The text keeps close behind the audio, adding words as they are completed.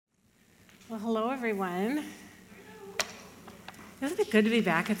Well, hello, everyone. Isn't it good to be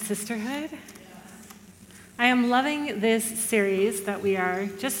back at Sisterhood? I am loving this series that we are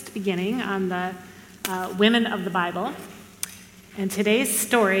just beginning on the women of the Bible. And today's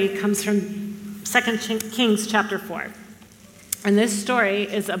story comes from 2 Kings chapter 4. And this story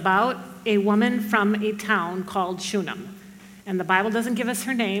is about a woman from a town called Shunem. And the Bible doesn't give us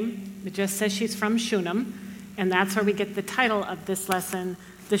her name. It just says she's from Shunem. And that's where we get the title of this lesson,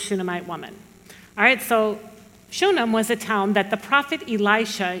 The Shunammite Woman. All right, so Shunem was a town that the prophet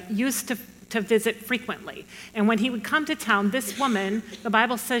Elisha used to visit frequently. And when he would come to town, this woman, the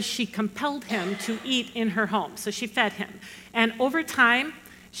Bible says she compelled him to eat in her home. So she fed him. And over time,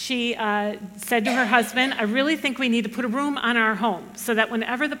 she said to her husband, I really think we need to put a room on our home so that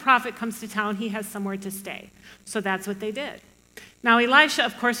whenever the prophet comes to town, he has somewhere to stay. So that's what they did. Now, Elisha,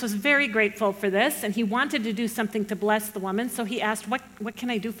 of course, was very grateful for this, and he wanted to do something to bless the woman, so he asked, what can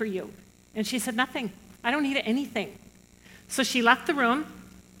I do for you? And she said, nothing. I don't need anything. So she left the room,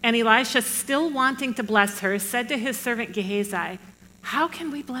 and Elisha, still wanting to bless her, said to his servant Gehazi, how can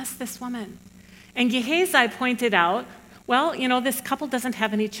we bless this woman? And Gehazi pointed out, well, this couple doesn't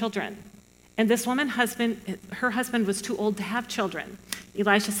have any children. And this woman, her husband was too old to have children.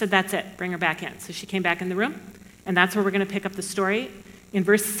 Elisha said, that's it, bring her back in. So she came back in the room. And that's where we're going to pick up the story in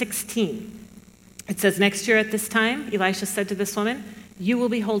verse 16. It says, next year at this time, Elisha said to this woman, you will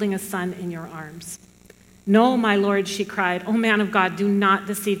be holding a son in your arms. No, my Lord, she cried, oh man of God, do not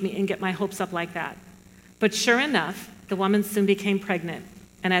deceive me and get my hopes up like that. But sure enough, the woman soon became pregnant.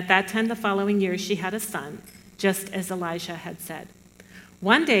 And at that time the following year, she had a son, just as Elisha had said.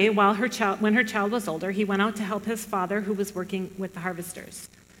 One day, when her child was older, he went out to help his father who was working with the harvesters.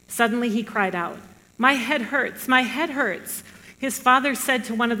 Suddenly he cried out, my head hurts, my head hurts. His father said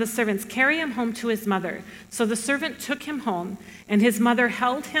to one of the servants, carry him home to his mother. So the servant took him home, and his mother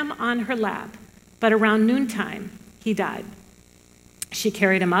held him on her lap. But around noontime, he died. She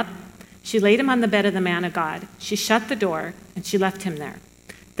carried him up. She laid him on the bed of the man of God. She shut the door, and she left him there.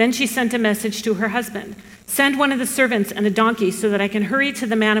 Then she sent a message to her husband, send one of the servants and a donkey so that I can hurry to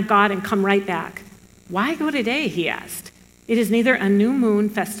the man of God and come right back. Why go today, he asked. It is neither a new moon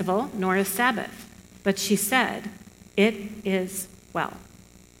festival nor a Sabbath. But she said, it is well.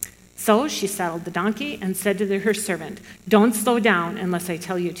 So she saddled the donkey and said to her servant, don't slow down unless I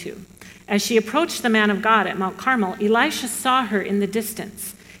tell you to. As she approached the man of God at Mount Carmel, Elisha saw her in the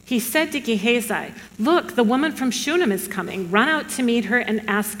distance. He said to Gehazi, look, the woman from Shunem is coming. Run out to meet her and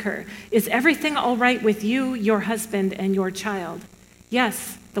ask her, is everything all right with you, your husband, and your child?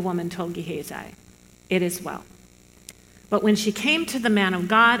 Yes, the woman told Gehazi, it is well. But when she came to the man of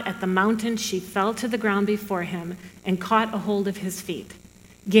God at the mountain, she fell to the ground before him and caught a hold of his feet.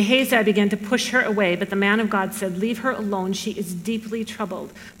 Gehazi began to push her away, but the man of God said, leave her alone. She is deeply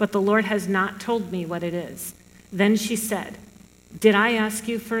troubled, but the Lord has not told me what it is. Then she said, did I ask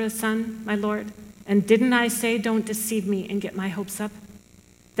you for a son, my Lord? And didn't I say, don't deceive me and get my hopes up?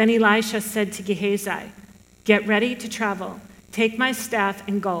 Then Elisha said to Gehazi, get ready to travel. Take my staff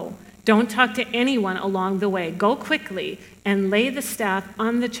and go. Don't talk to anyone along the way. Go quickly and lay the staff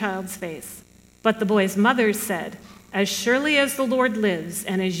on the child's face. But the boy's mother said, as surely as the Lord lives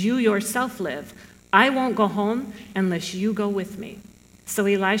and as you yourself live, I won't go home unless you go with me. So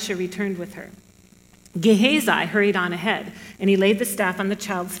Elisha returned with her. Gehazi hurried on ahead, and he laid the staff on the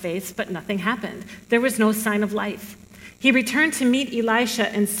child's face, but nothing happened. There was no sign of life. He returned to meet Elisha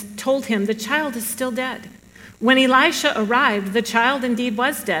and told him, the child is still dead. When Elisha arrived, the child indeed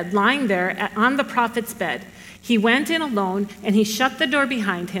was dead, lying there on the prophet's bed. He went in alone, and he shut the door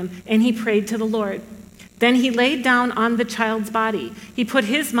behind him, and he prayed to the Lord. Then he laid down on the child's body. He put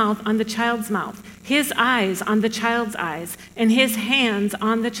his mouth on the child's mouth, his eyes on the child's eyes, and his hands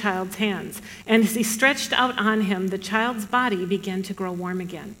on the child's hands. And as he stretched out on him, the child's body began to grow warm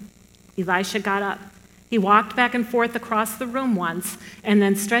again. Elisha got up. He walked back and forth across the room once and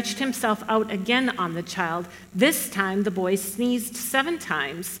then stretched himself out again on the child. This time the boy sneezed 7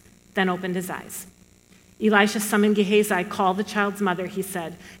 times, then opened his eyes. Elisha summoned Gehazi, call the child's mother, he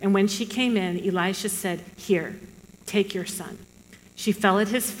said. And when she came in, Elisha said, here, take your son. She fell at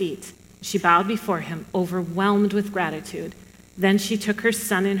his feet. She bowed before him, overwhelmed with gratitude. Then she took her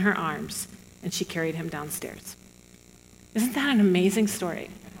son in her arms and she carried him downstairs. Isn't that an amazing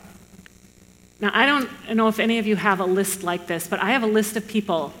story? Now, I don't know if any of you have a list like this, but I have a list of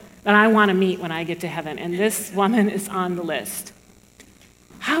people that I want to meet when I get to heaven, and this woman is on the list.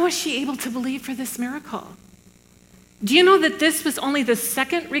 How was she able to believe for this miracle? Do you know that this was only the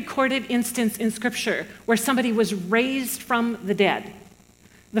second recorded instance in Scripture where somebody was raised from the dead?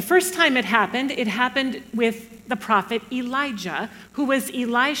 The first time it happened with the prophet Elijah, who was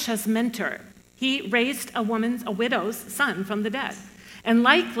Elisha's mentor. He raised a widow's son from the dead. And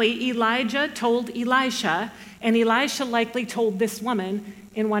likely Elijah told Elisha, and Elisha likely told this woman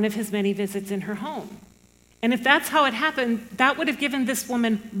in one of his many visits in her home. And if that's how it happened, that would have given this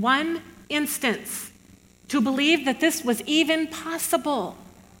woman one instance to believe that this was even possible.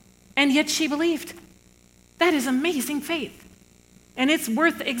 And yet she believed. That is amazing faith. And it's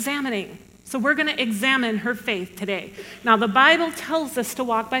worth examining. So we're going to examine her faith today. Now, the Bible tells us to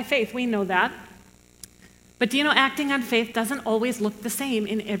walk by faith. We know that. But do you know, acting on faith doesn't always look the same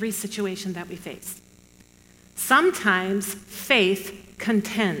in every situation that we face. Sometimes faith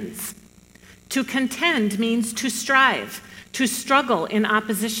contends. To contend means to strive, to struggle in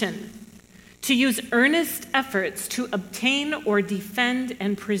opposition, to use earnest efforts to obtain or defend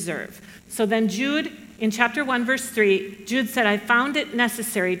and preserve. So then Jude, in chapter 1, verse 3, Jude said, I found it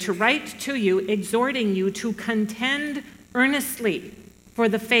necessary to write to you, exhorting you to contend earnestly for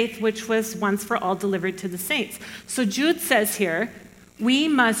the faith which was once for all delivered to the saints. So Jude says here, we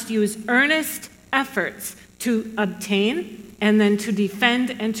must use earnest efforts to obtain and then to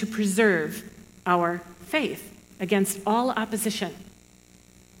defend and to preserve our faith against all opposition.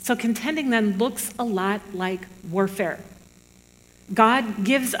 So contending then looks a lot like warfare. God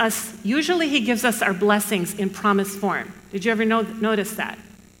gives us, usually he gives us our blessings in promise form. Did you ever notice that?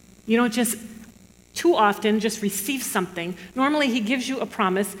 You don't just too often just receive something. Normally he gives you a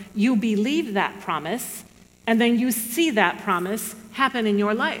promise, you believe that promise, and then you see that promise happen in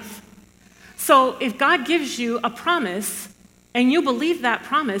your life. So if God gives you a promise and you believe that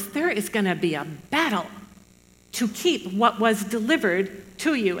promise, there is going to be a battle to keep what was delivered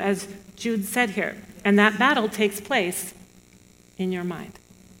to you, as Jude said here. And that battle takes place in your mind.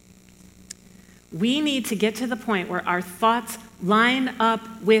 We need to get to the point where our thoughts line up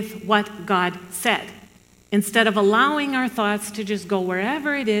with what God said, instead of allowing our thoughts to just go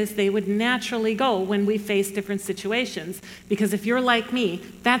wherever it is they would naturally go when we face different situations. Because if you're like me,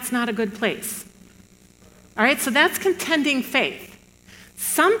 that's not a good place. All right, so that's contending faith.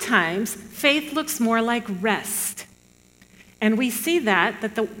 Sometimes faith looks more like rest. And we see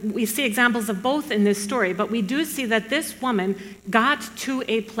we see examples of both in this story, but we do see that this woman got to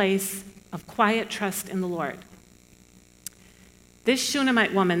a place of quiet trust in the Lord. This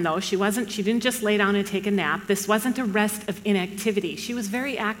Shunammite woman, though, she didn't just lay down and take a nap. This wasn't a rest of inactivity. She was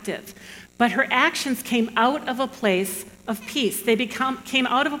very active. But her actions came out of a place of peace. They came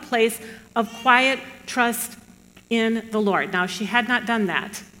out of a place of quiet trust in the Lord. Now, if she had not done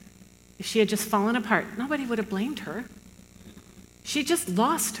that, if she had just fallen apart, nobody would have blamed her. She just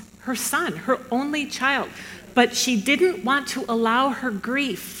lost her son, her only child. But she didn't want to allow her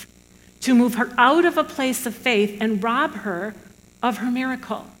grief to move her out of a place of faith and rob her of her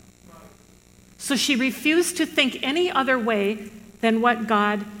miracle. So she refused to think any other way than what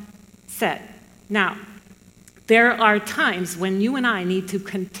God said. Now, there are times when you and I need to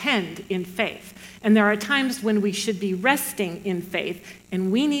contend in faith. And there are times when we should be resting in faith.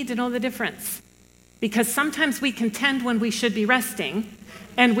 And we need to know the difference. Because sometimes we contend when we should be resting,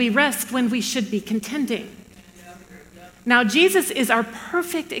 and we rest when we should be contending. Now, Jesus is our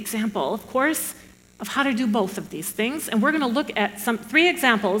perfect example, of course, of how to do both of these things. And we're going to look at three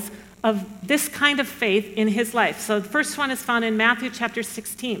examples of this kind of faith in his life. So the first one is found in Matthew chapter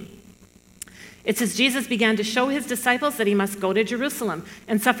 16. It says, Jesus began to show his disciples that he must go to Jerusalem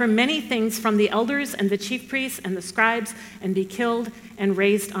and suffer many things from the elders and the chief priests and the scribes and be killed and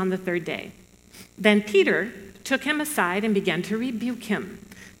raised on the third day. Then Peter took him aside and began to rebuke him,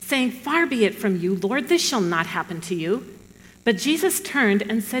 saying, Far be it from you, Lord, this shall not happen to you. But Jesus turned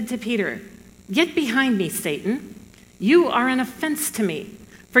and said to Peter, Get behind me, Satan. You are an offense to me,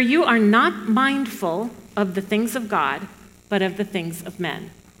 for you are not mindful of the things of God, but of the things of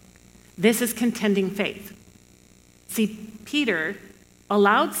men. This is contending faith. See, Peter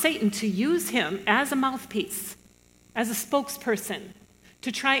allowed Satan to use him as a mouthpiece, as a spokesperson,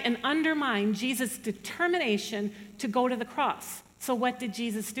 to try and undermine Jesus' determination to go to the cross. So what did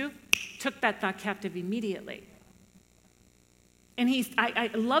Jesus do? Took that thought captive immediately. And I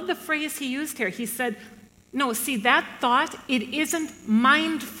love the phrase he used here. He said, no, see, that thought, it isn't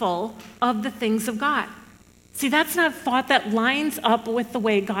mindful of the things of God. See, that's not a thought that lines up with the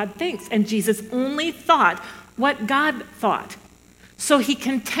way God thinks. And Jesus only thought what God thought. So he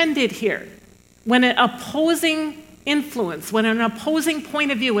contended here. When an opposing influence, when an opposing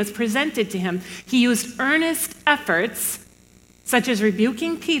point of view was presented to him, he used earnest efforts, such as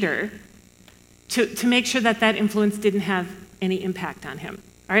rebuking Peter, to make sure that that influence didn't have any impact on him.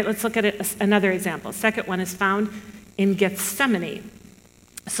 All right, let's look at another example. Second one is found in Gethsemane.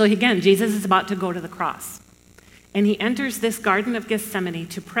 So again, Jesus is about to go to the cross. and he enters this Garden of Gethsemane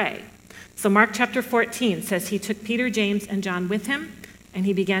to pray. So Mark chapter 14 says he took Peter, James, and John with him, and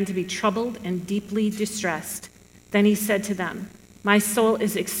he began to be troubled and deeply distressed. Then he said to them, "My soul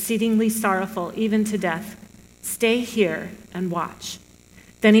is exceedingly sorrowful, even to death. Stay here and watch."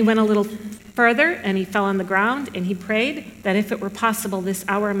 Then he went a little further, and he fell on the ground, and he prayed that if it were possible, this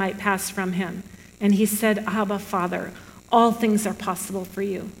hour might pass from him. And he said, "Abba, Father, all things are possible for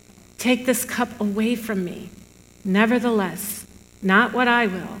you. Take this cup away from me. Nevertheless, not what I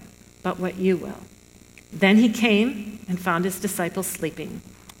will, but what you will." Then he came and found his disciples sleeping.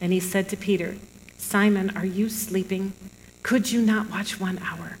 And he said to Peter, "Simon, are you sleeping? Could you not watch 1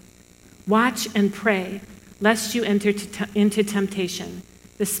 hour? Watch and pray, lest you enter into temptation.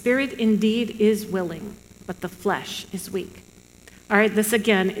 The spirit indeed is willing, but the flesh is weak." All right, this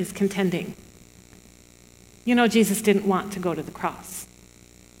again is contending. You know, Jesus didn't want to go to the cross.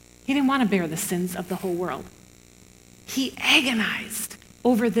 He didn't want to bear the sins of the whole world. He agonized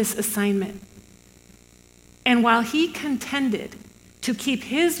over this assignment. And while he contended to keep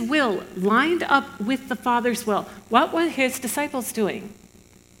his will lined up with the Father's will, what were his disciples doing?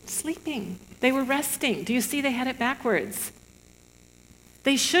 Sleeping. They were resting. Do you see they had it backwards?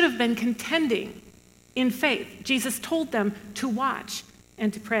 They should have been contending in faith. Jesus told them to watch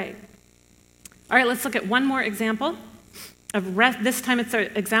and to pray. All right, let's look at one more example of rest. This time it's an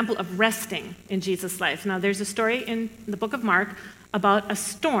example of resting in Jesus' life. Now, there's a story in the book of Mark about a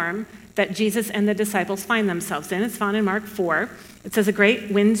storm that Jesus and the disciples find themselves in. It's found in Mark 4. It says, "A great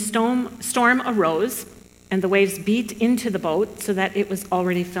windstorm arose, and the waves beat into the boat so that it was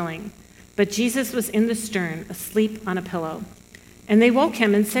already filling. But Jesus was in the stern, asleep on a pillow. And they woke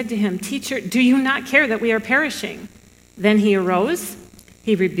him and said to him, 'Teacher, do you not care that we are perishing?' Then he arose,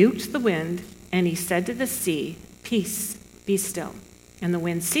 he rebuked the wind, and he said to the sea, 'Peace, be still.' And the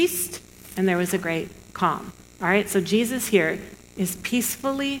wind ceased, and there was a great calm." All right, so Jesus here is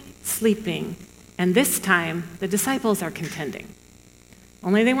peacefully sleeping, and this time the disciples are contending.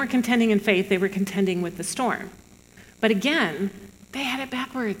 Only they weren't contending in faith, they were contending with the storm. But again, they had it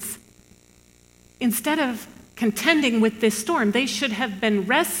backwards. Instead of contending with this storm, they should have been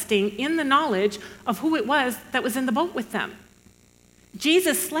resting in the knowledge of who it was that was in the boat with them.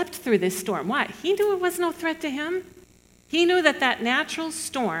 Jesus slept through this storm. Why? He knew it was no threat to him. He knew that that natural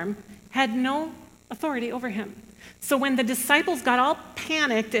storm had no authority over him. So when the disciples got all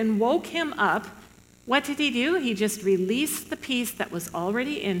panicked and woke him up, what did he do? He just released the peace that was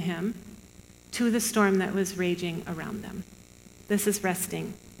already in him to the storm that was raging around them. This is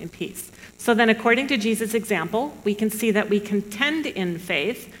resting in peace. So then, according to Jesus' example, we can see that we contend in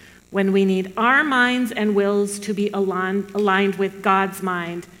faith when we need our minds and wills to be aligned with God's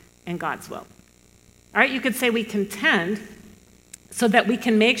mind and God's will. All right, you could say we contend so that we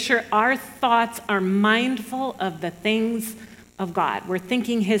can make sure our thoughts are mindful of the things of God. We're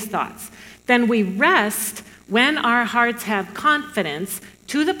thinking his thoughts. Then we rest when our hearts have confidence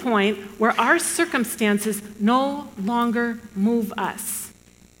to the point where our circumstances no longer move us.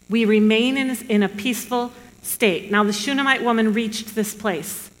 We remain in a peaceful state. Now, the Shunammite woman reached this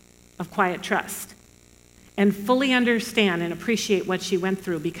place of quiet trust and fully understand and appreciate what she went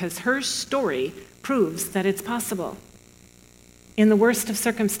through, because her story proves that it's possible in the worst of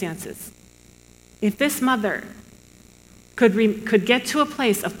circumstances. If this mother could get to a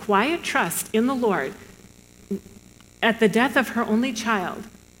place of quiet trust in the Lord at the death of her only child,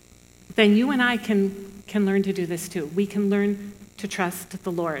 then you and I can learn to do this too. We can learn to trust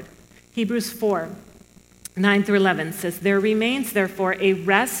the Lord. Hebrews 4:9-11 says, "There remains, therefore, a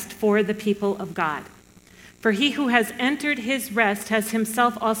rest for the people of God. For he who has entered his rest has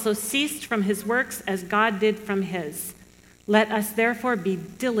himself also ceased from his works as God did from his. Let us therefore be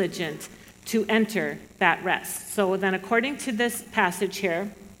diligent to enter that rest." So then, according to this passage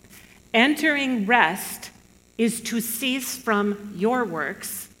here, entering rest is to cease from your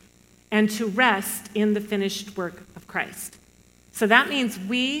works and to rest in the finished work of Christ. So that means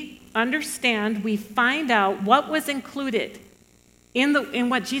we understand, we find out what was included in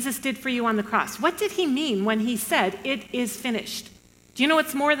what Jesus did for you on the cross. What did he mean when he said, "It is finished"? Do you know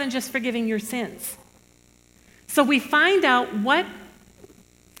it's more than just forgiving your sins? So we find out what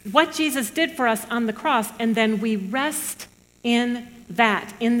Jesus did for us on the cross, and then we rest in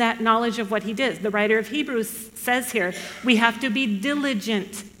that knowledge of what he did. The writer of Hebrews says here, we have to be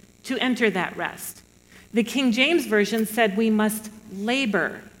diligent to enter that rest. The King James Version said we must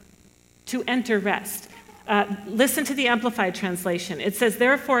labor to enter rest. Listen to the Amplified Translation. It says,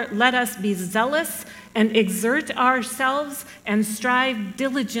 "Therefore, let us be zealous and exert ourselves and strive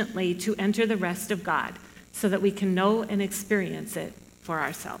diligently to enter the rest of God, so that we can know and experience it for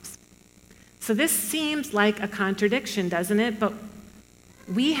ourselves." So this seems like a contradiction, doesn't it? But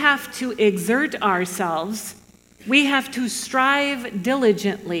we have to exert ourselves. We have to strive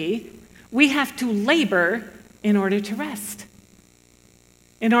diligently. We have to labor in order to rest.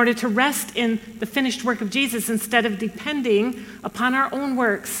 In order to rest in the finished work of Jesus instead of depending upon our own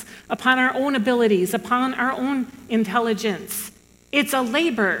works, upon our own abilities, upon our own intelligence. It's a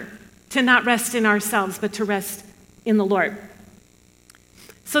labor to not rest in ourselves, but to rest in the Lord.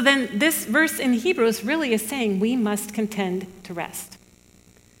 So then this verse in Hebrews really is saying we must contend to rest.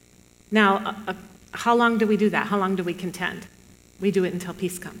 Now, how long do we do that? How long do we contend? We do it until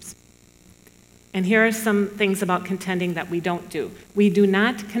peace comes. And here are some things about contending that we don't do. We do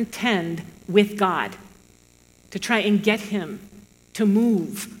not contend with God to try and get him to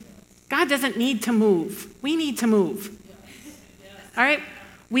move. God doesn't need to move. We need to move. All right?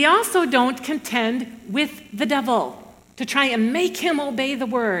 We also don't contend with the devil to try and make him obey the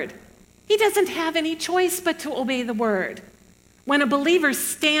word. He doesn't have any choice but to obey the word when a believer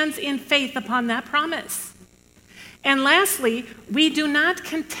stands in faith upon that promise. And lastly, we do not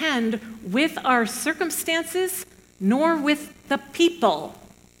contend with our circumstances nor with the people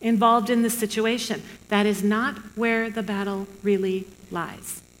involved in the situation. That is not where the battle really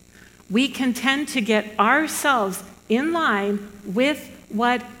lies. We contend to get ourselves in line with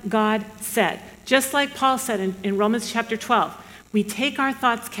what God said. Just like Paul said in Romans chapter 12, we take our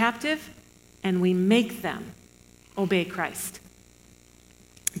thoughts captive and we make them obey Christ.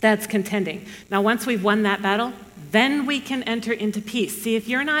 That's contending. Now, once we've won that battle, then we can enter into peace. See, if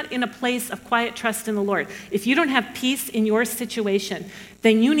you're not in a place of quiet trust in the Lord, if you don't have peace in your situation,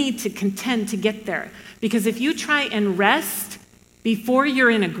 then you need to contend to get there. Because if you try and rest before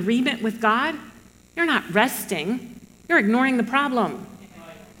you're in agreement with God, you're not resting. You're ignoring the problem.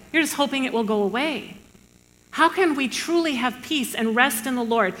 You're just hoping it will go away. How can we truly have peace and rest in the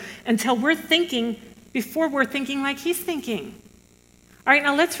Lord until we're thinking before we're thinking like he's thinking? All right,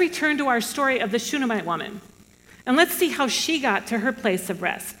 now let's return to our story of the Shunammite woman. And let's see how she got to her place of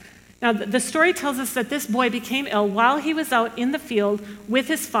rest. Now, the story tells us that this boy became ill while he was out in the field with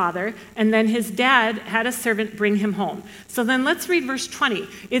his father, and then his dad had a servant bring him home. So then let's read verse 20.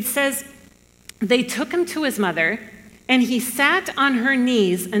 It says, they took him to his mother, and he sat on her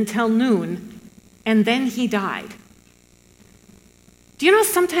knees until noon, and then he died. Do you know,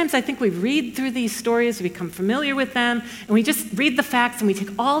 sometimes I think we read through these stories, we become familiar with them, and we just read the facts and we take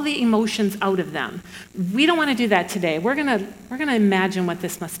all the emotions out of them. We don't want to do that today. We're gonna imagine what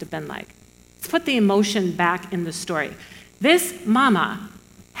this must have been like. Let's put the emotion back in the story. This mama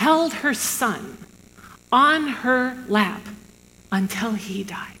held her son on her lap until he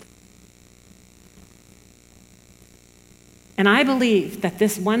died. And I believe that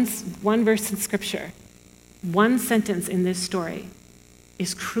this one verse in Scripture, one sentence in this story,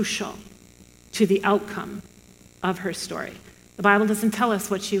 is crucial to the outcome of her story. The Bible doesn't tell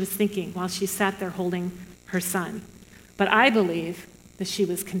us what she was thinking while she sat there holding her son. But I believe that she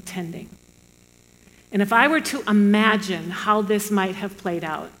was contending. And if I were to imagine how this might have played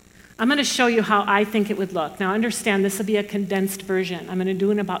out, I'm going to show you how I think it would look. Now understand, this will be a condensed version. I'm going to do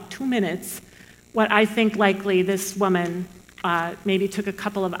in about 2 minutes what I think likely this woman maybe took a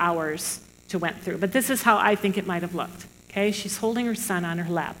couple of hours to went through. But this is how I think it might have looked. Okay, she's holding her son on her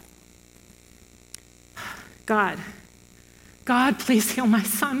lap. God, please heal my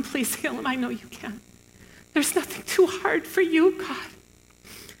son. Please heal him. I know you can. There's nothing too hard for you, God.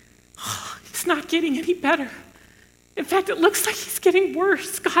 Oh, he's not getting any better. In fact, it looks like he's getting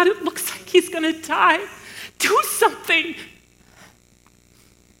worse. God, it looks like he's going to die. Do something.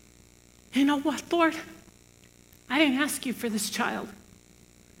 You know what, Lord? I didn't ask you for this child.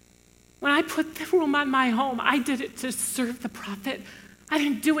 When I put the room on my home, I did it to serve the prophet. I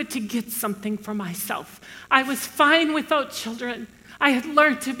didn't do it to get something for myself. I was fine without children. I had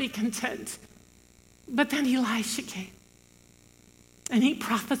learned to be content. But then Elisha came, and he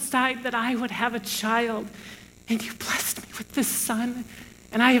prophesied that I would have a child, and you blessed me with this son,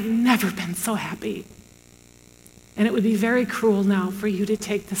 and I have never been so happy. And it would be very cruel now for you to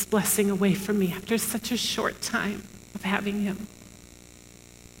take this blessing away from me after such a short time of having him.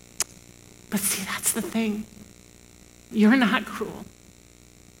 But see, that's the thing. You're not cruel.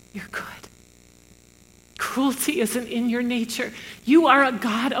 You're good. Cruelty isn't in your nature. You are a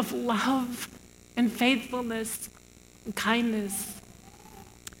God of love and faithfulness and kindness.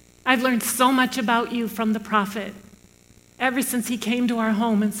 I've learned so much about you from the prophet ever since he came to our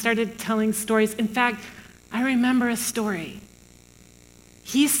home and started telling stories. In fact, I remember a story.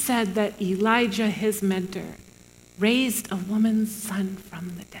 He said that Elijah, his mentor, raised a woman's son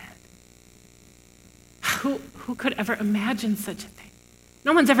from the dead. Who could ever imagine such a thing?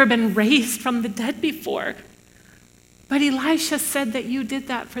 No one's ever been raised from the dead before. But Elisha said that you did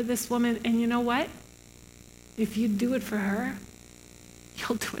that for this woman, and you know what? If you do it for her,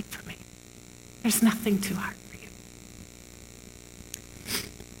 you'll do it for me. There's nothing too hard for you.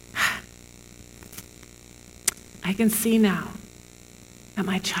 I can see now that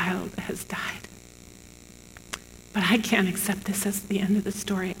my child has died. But I can't accept this as the end of the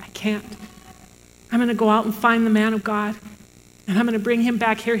story. I can't. I'm going to go out and find the man of God, and I'm going to bring him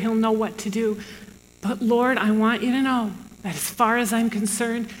back here. He'll know what to do. But Lord, I want you to know that as far as I'm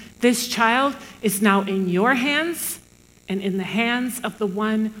concerned, this child is now in your hands and in the hands of the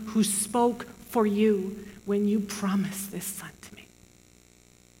one who spoke for you when you promised this son to me.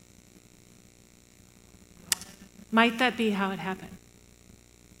 Might that be how it happened?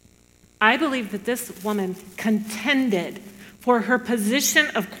 I believe that this woman contended for her position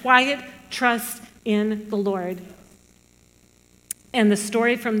of quiet trust in the Lord. And the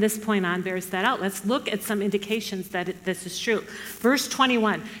story from this point on bears that out. Let's look at some indications that this is true. Verse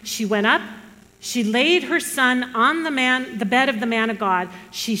 21, she went up, she laid her son on the bed of the man of God,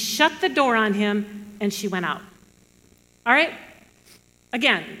 she shut the door on him, and she went out. All right?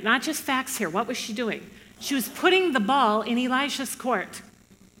 Again, not just facts here. What was she doing? She was putting the ball in Elisha's court.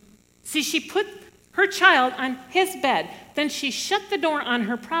 See, she put her child on his bed. Then she shut the door on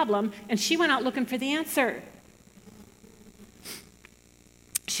her problem, and she went out looking for the answer.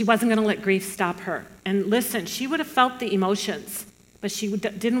 She wasn't going to let grief stop her. And listen, she would have felt the emotions, but she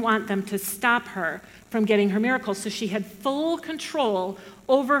didn't want them to stop her from getting her miracle. So she had full control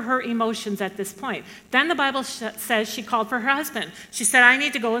over her emotions at this point. Then the Bible says she called for her husband. She said, I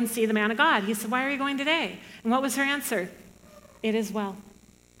need to go and see the man of God. He said, why are you going today? And what was her answer? It is well.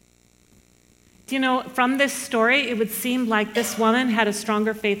 Do you know, from this story, it would seem like this woman had a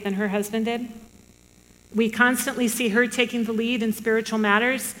stronger faith than her husband did. We constantly see her taking the lead in spiritual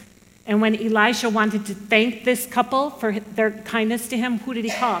matters. And when Elisha wanted to thank this couple for their kindness to him, who did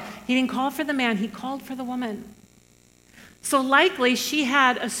he call? He didn't call for the man, he called for the woman. So likely she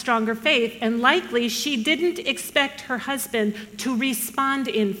had a stronger faith, and likely she didn't expect her husband to respond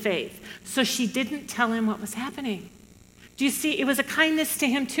in faith. So she didn't tell him what was happening. Do you see? It was a kindness to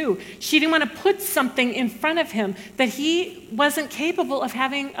him too. She didn't want to put something in front of him that he wasn't capable of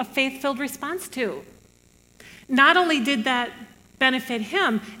having a faith-filled response to. Not only did that benefit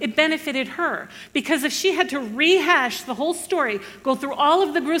him, it benefited her. Because if she had to rehash the whole story, go through all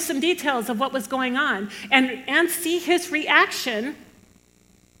of the gruesome details of what was going on, and see his reaction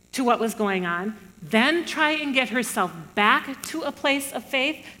to what was going on, then try and get herself back to a place of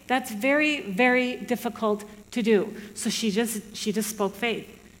faith, that's very, very difficult to do. So she just spoke faith.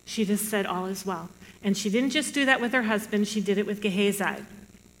 She just said, all is well. And she didn't just do that with her husband, she did it with Gehazi.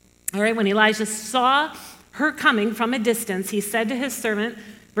 All right, when Elijah saw her coming from a distance, he said to his servant,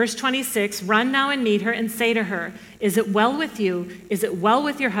 verse 26, run now and meet her and say to her, is it well with you? Is it well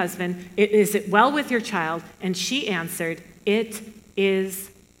with your husband? Is it well with your child? And she answered, it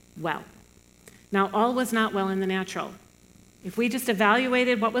is well. Now, all was not well in the natural. If we just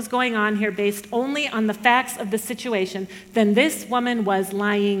evaluated what was going on here based only on the facts of the situation, then this woman was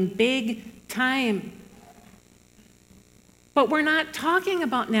lying big time. But we're not talking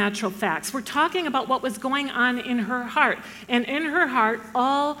about natural facts. We're talking about what was going on in her heart. And in her heart,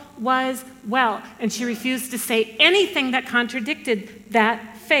 all was well. And she refused to say anything that contradicted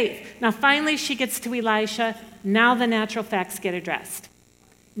that faith. Now, finally, she gets to Elisha. Now the natural facts get addressed.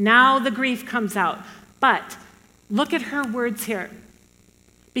 Now the grief comes out. But look at her words here.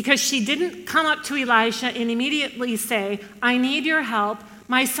 Because she didn't come up to Elisha and immediately say, I need your help.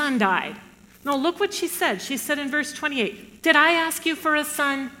 My son died. No, look what she said. She said in verse 28, did I ask you for a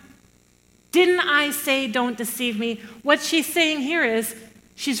son? Didn't I say don't deceive me? What she's saying here is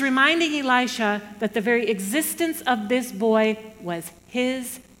she's reminding Elisha that the very existence of this boy was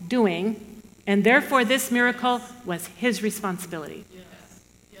his doing, and therefore this miracle was his responsibility.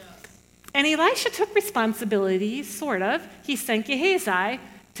 And Elisha took responsibility, sort of. He sent Gehazi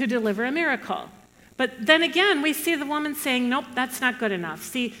to deliver a miracle. But then again, we see the woman saying, nope, that's not good enough.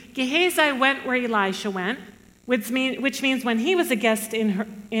 See, Gehazi went where Elisha went, which means when he was a guest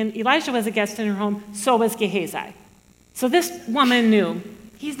Elisha was a guest in her home, so was Gehazi. So this woman knew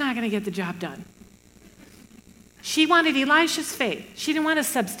he's not going to get the job done. She wanted Elisha's faith. She didn't want a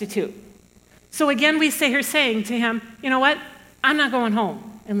substitute. So again, we see her saying to him, you know what? I'm not going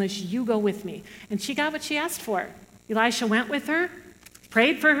home unless you go with me. And she got what she asked for. Elisha went with her,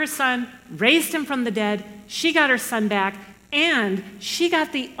 prayed for her son, raised him from the dead. She got her son back, and she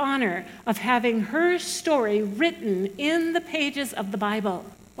got the honor of having her story written in the pages of the Bible.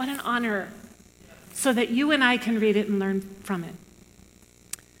 What an honor. So that you and I can read it and learn from it.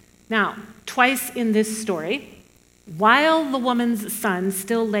 Now, twice in this story, while the woman's son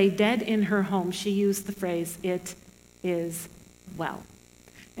still lay dead in her home, she used the phrase, "It is well."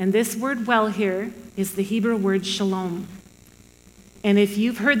 And this word "well" here is the Hebrew word shalom. And if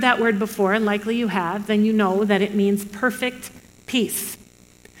you've heard that word before, and likely you have, then you know that it means perfect peace.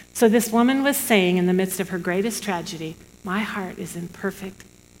 So this woman was saying in the midst of her greatest tragedy, my heart is in perfect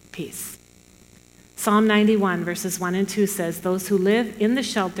peace. Psalm 91 verses 1 and 2 says, "Those who live in the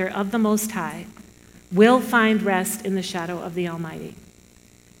shelter of the Most High will find rest in the shadow of the Almighty.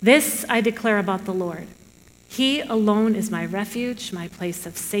 This I declare about the Lord. He alone is my refuge, my place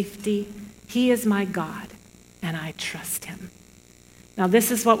of safety. He is my God, and I trust him." Now, this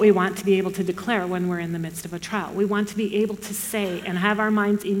is what we want to be able to declare when we're in the midst of a trial. We want to be able to say and have our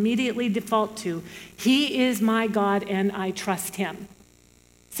minds immediately default to, "He is my God, and I trust him."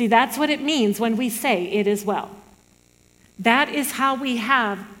 See, that's what it means when we say, "It is well." That is how we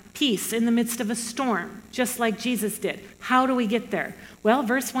have peace in the midst of a storm, just like Jesus did. How do we get there? Well,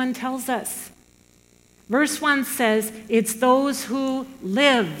 verse 1 tells us. Verse 1 says, it's those who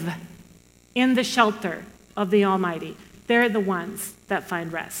live in the shelter of the Almighty. They're the ones that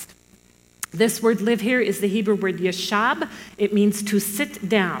find rest. This word "live" here is the Hebrew word yashab. It means to sit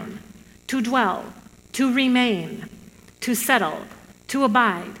down, to dwell, to remain, to settle, to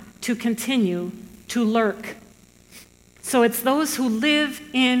abide, to continue, to lurk. So it's those who live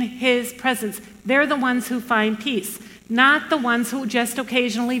in his presence. They're the ones who find peace, not the ones who just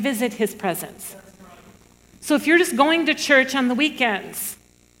occasionally visit his presence. So if you're just going to church on the weekends,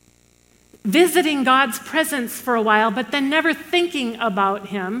 visiting God's presence for a while, but then never thinking about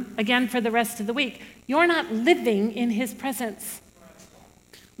him again for the rest of the week, you're not living in his presence.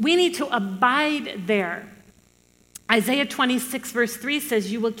 We need to abide there. Isaiah 26 verse 3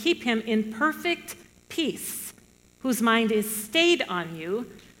 says, "You will keep him in perfect peace, whose mind is stayed on you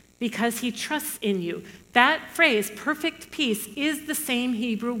because he trusts in you." That phrase, perfect peace, is the same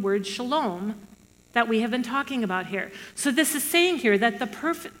Hebrew word shalom that we have been talking about here. So this is saying here that the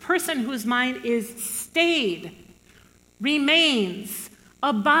person whose mind is stayed, remains,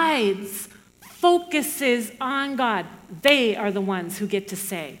 abides, focuses on God, they are the ones who get to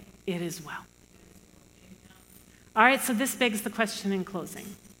say, "It is well." All right, so this begs the question in closing.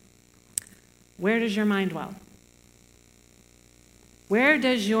 Where does your mind dwell? Where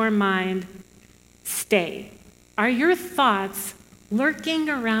does your mind stay? Are your thoughts lurking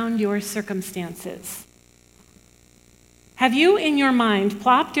around your circumstances? Have you in your mind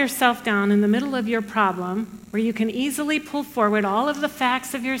plopped yourself down in the middle of your problem where you can easily pull forward all of the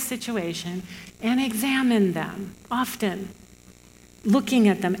facts of your situation and examine them often, looking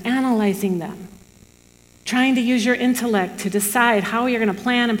at them, analyzing them, trying to use your intellect to decide how you're going to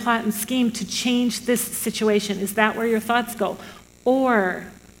plan and plot and scheme to change this situation? Is that where your thoughts go? Or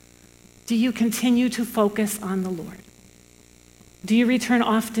do you continue to focus on the Lord? Do you return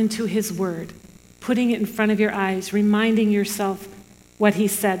often to his word, putting it in front of your eyes, reminding yourself what he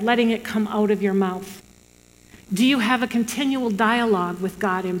said, letting it come out of your mouth? Do you have a continual dialogue with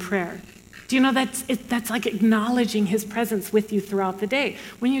God in prayer? Do you know that's like acknowledging his presence with you throughout the day,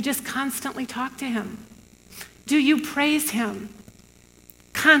 when you just constantly talk to him? Do you praise him,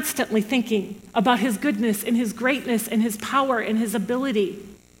 constantly thinking about his goodness and his greatness and his power and his ability?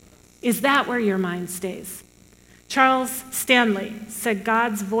 Is that where your mind stays? Charles Stanley said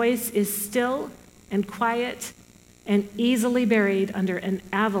God's voice is still and quiet and easily buried under an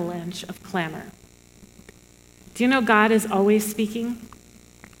avalanche of clamor. Do you know God is always speaking,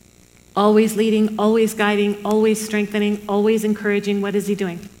 always leading, always guiding, always strengthening, always encouraging? What is he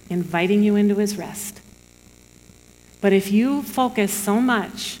doing? Inviting you into his rest. But if you focus so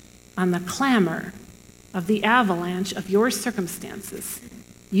much on the clamor of the avalanche of your circumstances,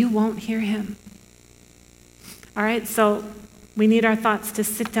 you won't hear him. All right, so we need our thoughts to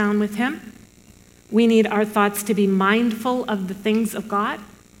sit down with him. We need our thoughts to be mindful of the things of God.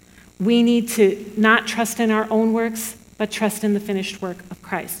 We need to not trust in our own works, but trust in the finished work of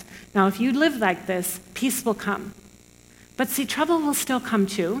Christ. Now, if you live like this, peace will come. But see, trouble will still come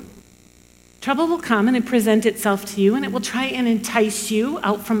too. Trouble will come and present itself to you, and it will try and entice you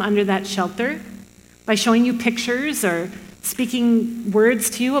out from under that shelter by showing you pictures or speaking words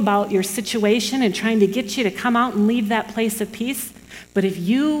to you about your situation and trying to get you to come out and leave that place of peace. But if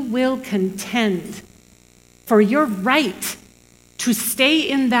you will contend for your right to stay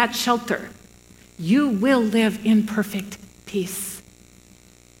in that shelter, you will live in perfect peace.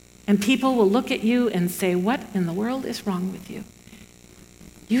 And people will look at you and say, "What in the world is wrong with you?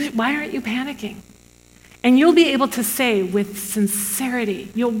 Why aren't you panicking?" And you'll be able to say with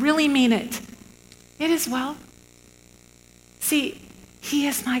sincerity, you'll really mean it, "It is well." See, He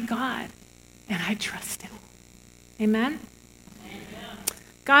is my God, and I trust him. Amen?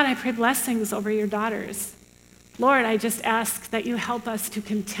 God, I pray blessings over your daughters. Lord, I just ask that you help us to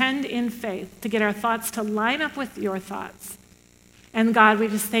contend in faith, to get our thoughts to line up with your thoughts. And God, we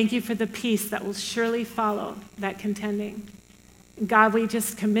just thank you for the peace that will surely follow that contending. God, we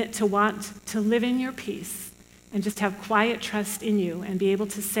just commit to want to live in your peace and just have quiet trust in you and be able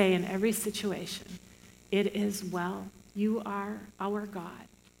to say in every situation, it is well. You are our God,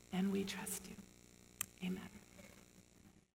 and we trust you. Amen.